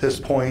at this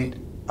point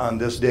on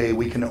this day,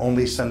 we can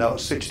only send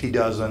out 60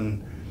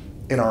 dozen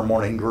in our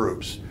morning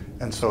groups.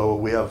 And so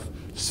we have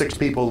 6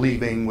 people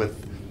leaving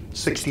with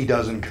 60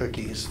 dozen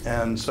cookies.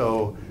 And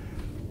so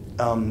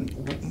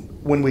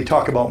when we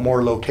talk about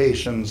more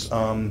locations,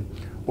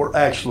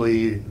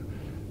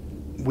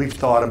 we've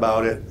thought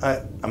about it.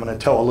 I'm going to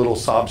tell a little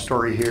sob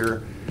story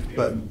here,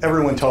 but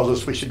everyone tells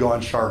us we should go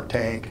on Shark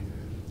Tank.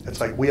 It's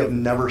like we have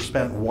never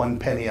spent 1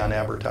 penny on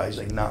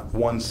advertising, not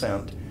 1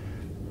 cent,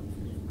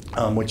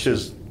 which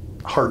is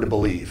hard to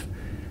believe.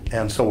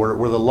 And so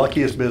we're the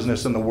luckiest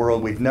business in the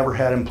world. We've never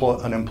had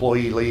an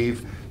employee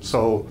leave,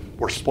 so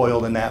we're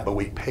spoiled in that, but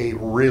we pay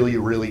really,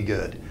 really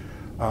good.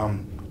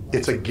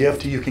 It's a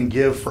gift you can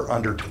give for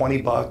under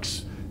 20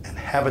 bucks and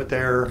have it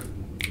there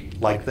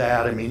like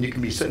that. I mean, you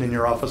can be sitting in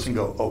your office and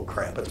go, oh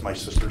crap, it's my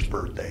sister's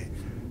birthday.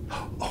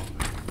 Oh.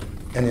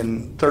 And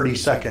in 30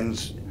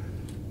 seconds,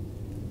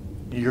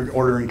 you're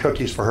ordering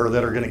cookies for her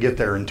that are gonna get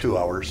there in 2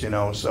 hours,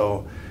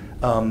 so,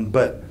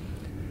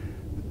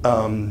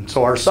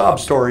 so our sob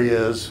story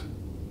is,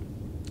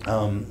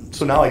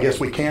 so now I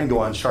guess we can go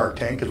on Shark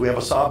Tank because we have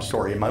a sob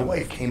story, and my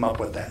wife came up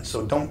with that.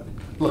 So don't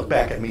look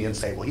back at me and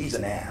say, well, he's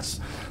an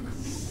ass.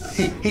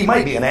 He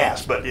might be an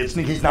ass, but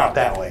he's not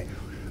that way.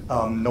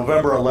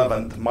 November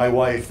 11th, my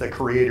wife, the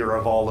creator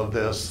of all of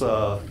this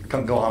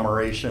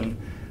conglomeration,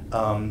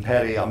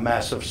 had a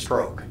massive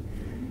stroke,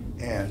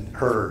 and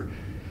her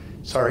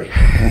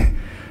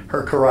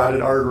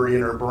carotid artery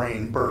in her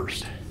brain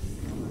burst.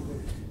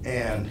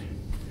 And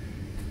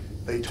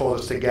they told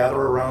us to gather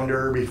around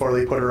her before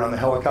they put her on the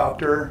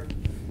helicopter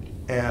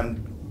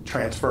and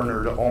transfer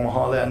her to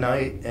Omaha that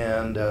night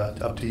and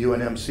up to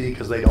UNMC,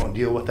 because they don't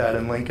deal with that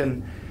in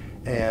Lincoln.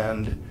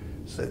 And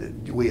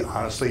said, we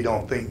honestly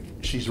don't think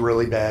she's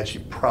really bad. She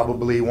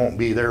probably won't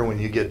be there when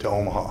you get to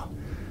Omaha.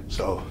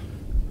 So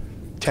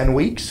 10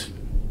 weeks,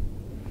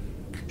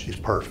 she's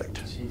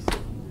perfect.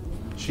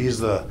 She's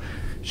the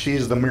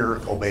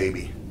miracle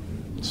baby.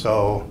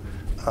 So,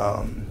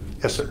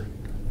 yes, sir.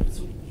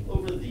 So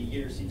over the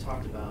years, you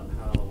talked about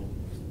how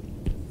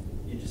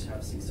you just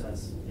have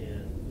success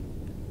in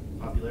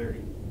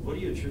popularity. What do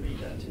you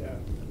attribute that to?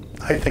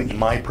 I think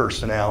my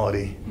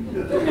personality.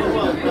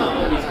 Well, no,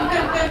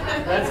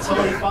 that's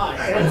totally fine.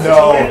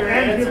 No,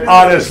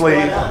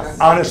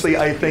 honestly,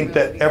 I think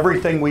that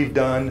everything we've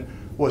done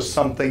was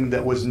something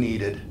that was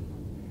needed.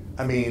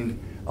 I mean,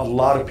 a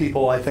lot of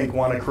people, I think,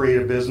 want to create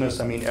a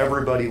business. I mean,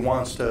 everybody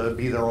wants to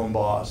be their own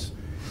boss.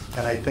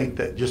 And I think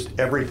that just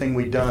everything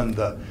we've done,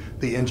 the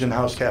Engine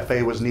House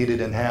Cafe was needed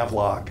in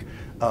Havelock.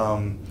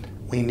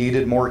 We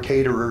needed more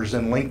caterers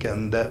in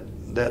Lincoln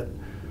that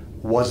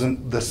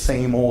wasn't the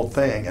same old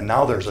thing. And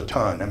now there's a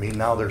ton. I mean,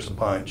 now there's a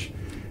bunch.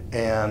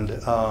 And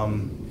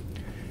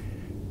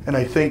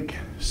I think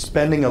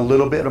spending a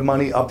little bit of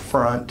money up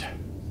front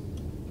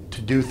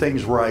to do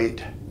things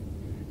right,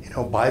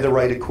 buy the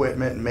right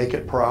equipment, make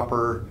it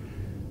proper,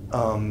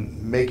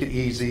 make it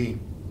easy,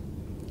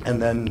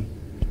 and then,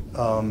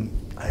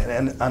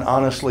 and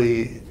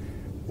honestly,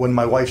 when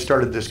my wife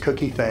started this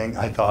cookie thing,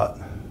 I thought,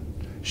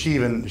 she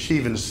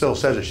even still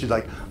says it, she's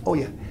like, oh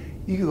yeah,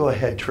 you go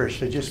ahead,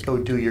 Tricia, just go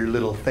do your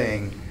little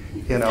thing,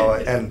 and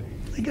I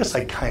guess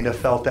I kind of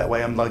felt that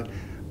way. I'm like,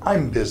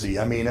 I'm busy.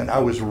 I mean, and I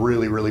was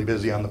really, really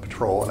busy on the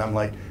patrol, and I'm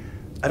like,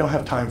 I don't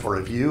have time for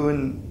it. If you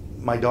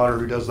and my daughter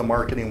who does the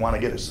marketing want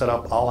to get it set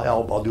up, I'll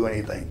help, I'll do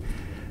anything.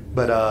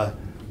 But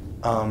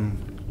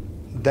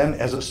then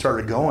as it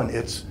started going,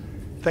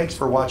 thanks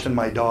for watching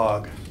my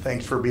dog.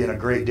 Thanks for being a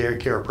great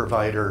daycare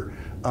provider.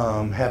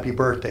 Happy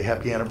birthday,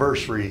 happy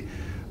anniversary.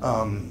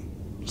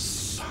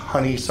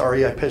 Honey,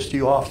 sorry I pissed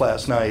you off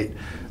last night.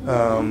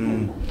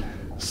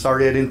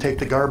 Sorry I didn't take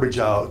the garbage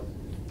out.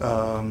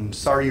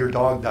 Sorry your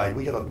dog died.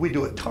 We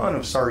do a ton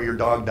of sorry your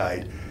dog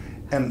died.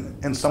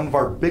 And some of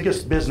our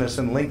biggest business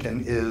in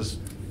Lincoln is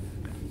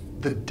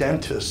the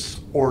dentists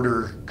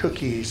order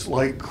cookies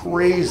like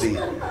crazy.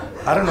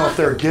 I don't know if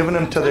they're giving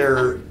them to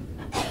their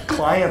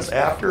clients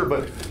after,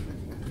 but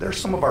they're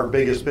some of our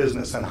biggest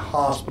business, and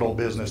hospital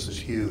business is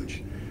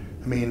huge.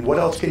 I mean, what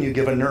else can you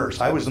give a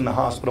nurse? I was in the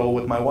hospital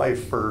with my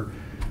wife for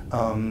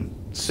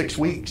 6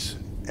 weeks,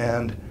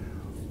 and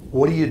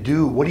what do you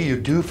do? What do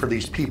you do for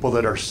these people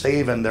that are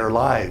saving their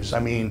lives? I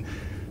mean,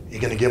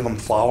 you're gonna give them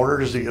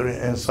flowers? And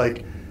it's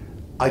like,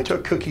 I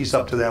took cookies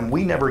up to them.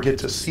 We never get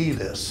to see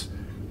this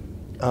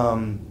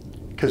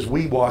because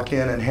we walk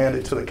in and hand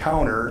it to the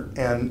counter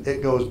and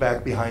it goes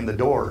back behind the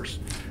doors.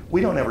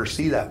 We don't ever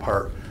see that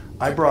part.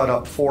 I brought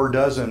up 4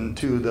 dozen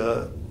to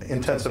the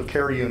intensive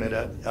care unit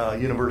at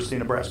University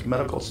of Nebraska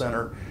Medical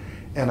Center,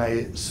 and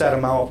I set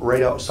them out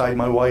right outside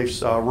my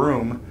wife's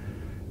room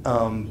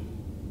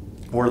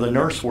where the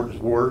nurse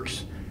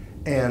works,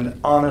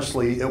 and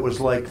honestly, it was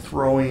like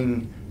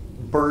throwing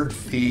bird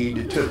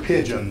feed to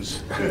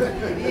pigeons.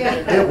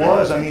 It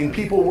was. I mean,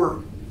 people were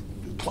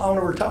plowing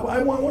over top.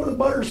 I want one of the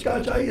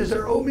butterscotch. Is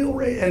there oatmeal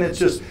ready? And it's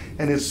just,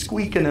 and it's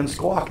squeaking and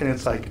squawking.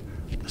 It's like,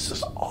 this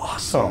is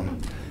awesome.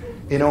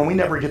 You know, and we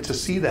never get to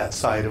see that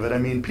side of it. I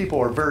mean, people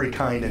are very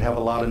kind and have a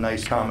lot of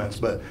nice comments,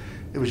 but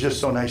it was just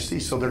so nice to see.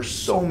 So there's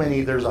so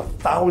many, there's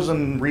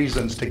 1,000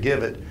 reasons to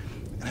give it,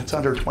 and it's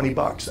under 20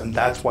 bucks, and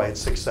that's why it's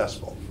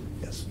successful.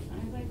 Yes. I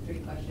have like 3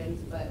 questions,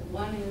 but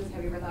one is,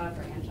 have you ever thought of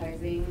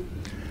franchising?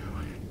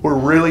 We're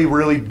really,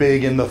 really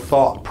big in the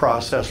thought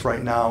process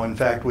right now. In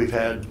fact, we've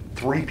had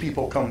 3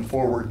 people come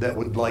forward that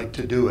would like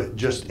to do it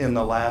just in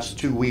the last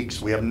 2 weeks.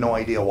 We have no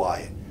idea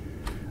why.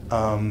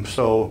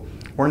 So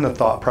we're in the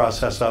thought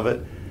process of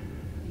it.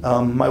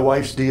 My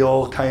wife's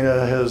deal kind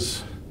of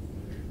has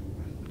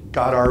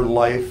got our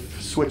life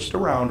switched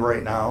around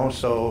right now,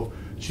 so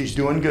she's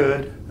doing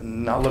good,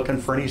 not looking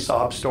for any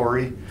sob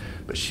story,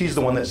 but she's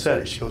the one that said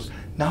it. She goes,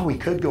 now we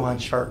could go on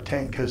Shark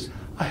Tank because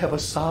I have a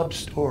sob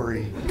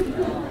story.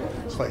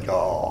 It's like,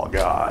 oh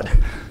God.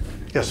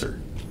 Yes, sir.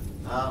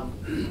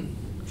 Do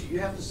you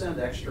have to send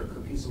extra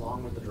cookies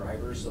along with the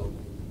driver so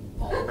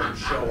all of them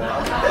show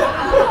up?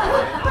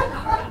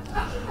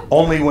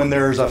 Only when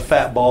there's a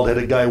fat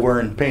bald-headed guy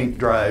wearing pink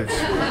drives.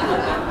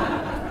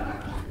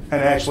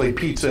 And actually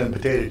pizza and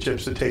potato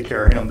chips to take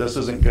care of him. This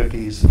isn't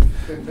cookies.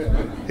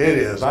 It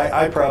is.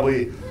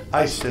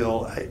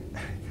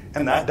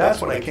 And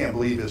that's what I can't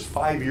believe is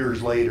 5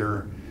 years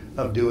later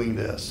of doing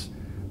this.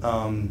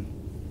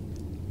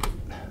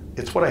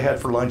 It's what I had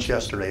for lunch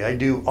yesterday. I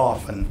do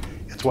often.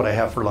 It's what I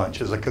have for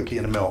lunch is a cookie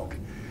and a milk.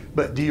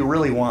 But do you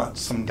really want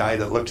some guy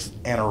that looks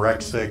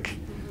anorexic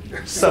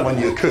selling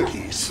you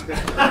cookies?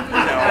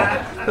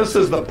 No. This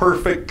is the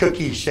perfect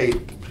cookie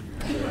shape.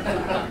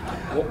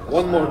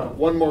 One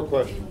more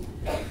question.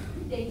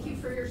 Thank you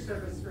for your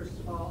service, first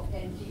of all.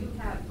 And do you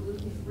have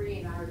gluten-free,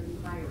 and are you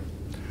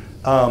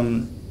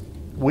hiring?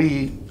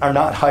 We are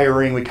not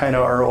hiring. We kind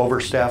of are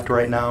overstaffed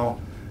right now.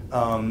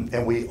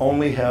 And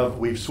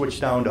we've switched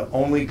down to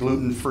only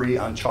gluten-free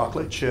on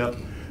chocolate chip,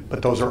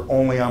 but those are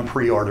only on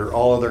pre-order.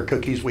 All other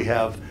cookies we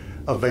have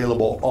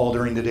available all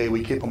during the day.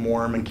 We keep them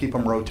warm and keep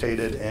them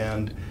rotated,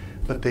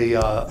 but they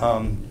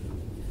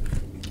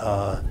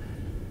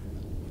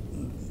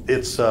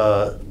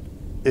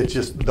it's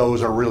just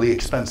those are really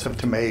expensive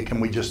to make,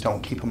 and we just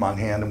don't keep them on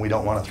hand, and we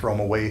don't want to throw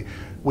them away.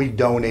 We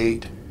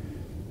donate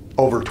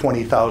over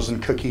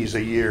 20,000 cookies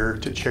a year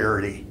to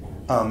charity,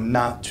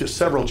 not to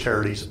several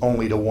charities,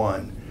 only to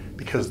one,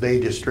 because they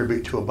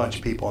distribute to a bunch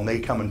of people and they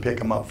come and pick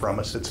them up from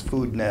us. It's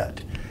Food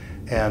Net,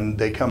 and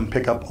they come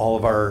pick up all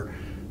of our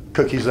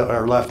cookies that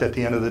are left at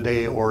the end of the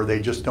day, or they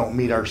just don't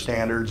meet our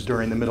standards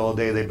during the middle of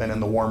the day. They've been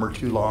in the warmer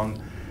too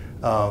long.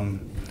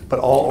 But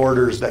all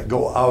orders that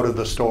go out of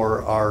the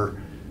store are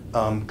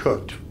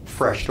cooked,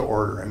 fresh to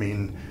order. I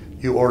mean,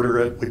 you order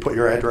it, we put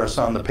your address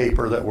on the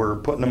paper that we're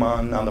putting them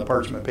on the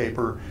parchment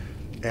paper,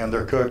 and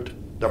they're cooked,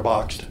 they're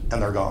boxed,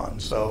 and they're gone.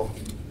 So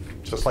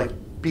just like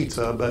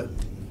pizza, but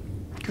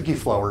cookie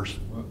flowers.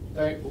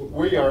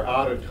 We are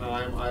out of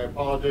time. I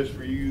apologize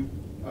for you,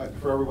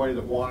 for everybody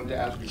that wanted to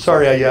ask.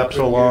 Sorry I yapped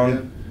so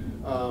long.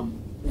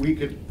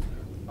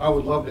 I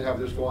would love to have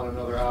this go on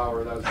another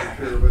hour, that's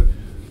for sure, but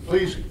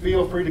please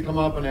feel free to come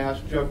up and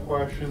ask Jeff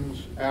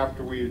questions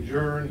after we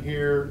adjourn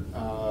here.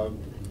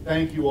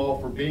 Thank you all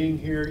for being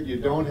here. You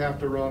don't have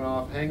to run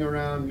off. Hang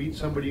around, meet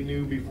somebody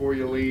new before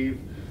you leave.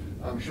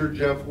 I'm sure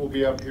Jeff will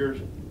be up here.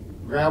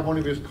 Grab one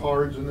of his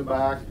cards in the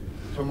back.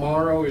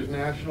 Tomorrow is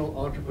National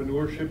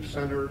Entrepreneurship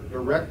Center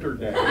Director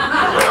Day. And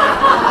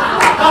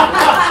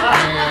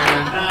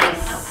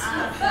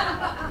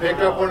pick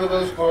up one of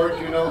those cards.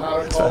 You know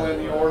how to call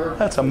in the order.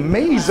 That's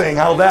amazing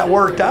how that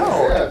worked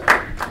out. Yeah.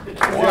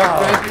 Wow.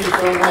 Jeff, thank you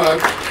so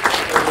much.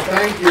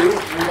 thank you.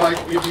 We'd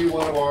like to give you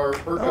one of our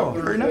Perk Oh, Up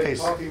very Thursday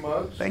nice. coffee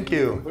mugs. Thank You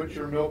you. can put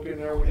your milk in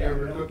there when you have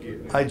your cookie.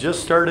 I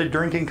just started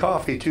drinking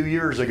coffee 2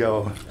 years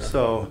ago,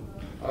 so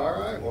All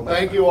right, well,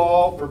 thank you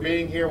all for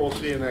being here. We'll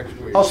see you next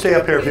week. I'll stay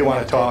up here if you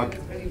want to talk.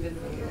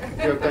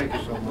 Jeff, thank you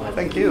so much.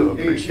 Thank you,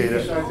 Hey, appreciate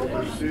if you it. decide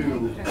to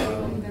pursue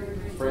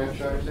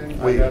franchising,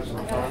 I We- got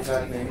some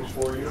contact names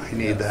for you. I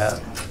need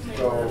that.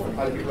 So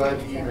I'd be glad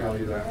to email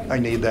you that. I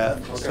need that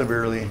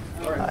severely.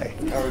 All right. Hi.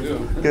 How are we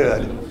doing?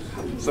 Good.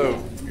 So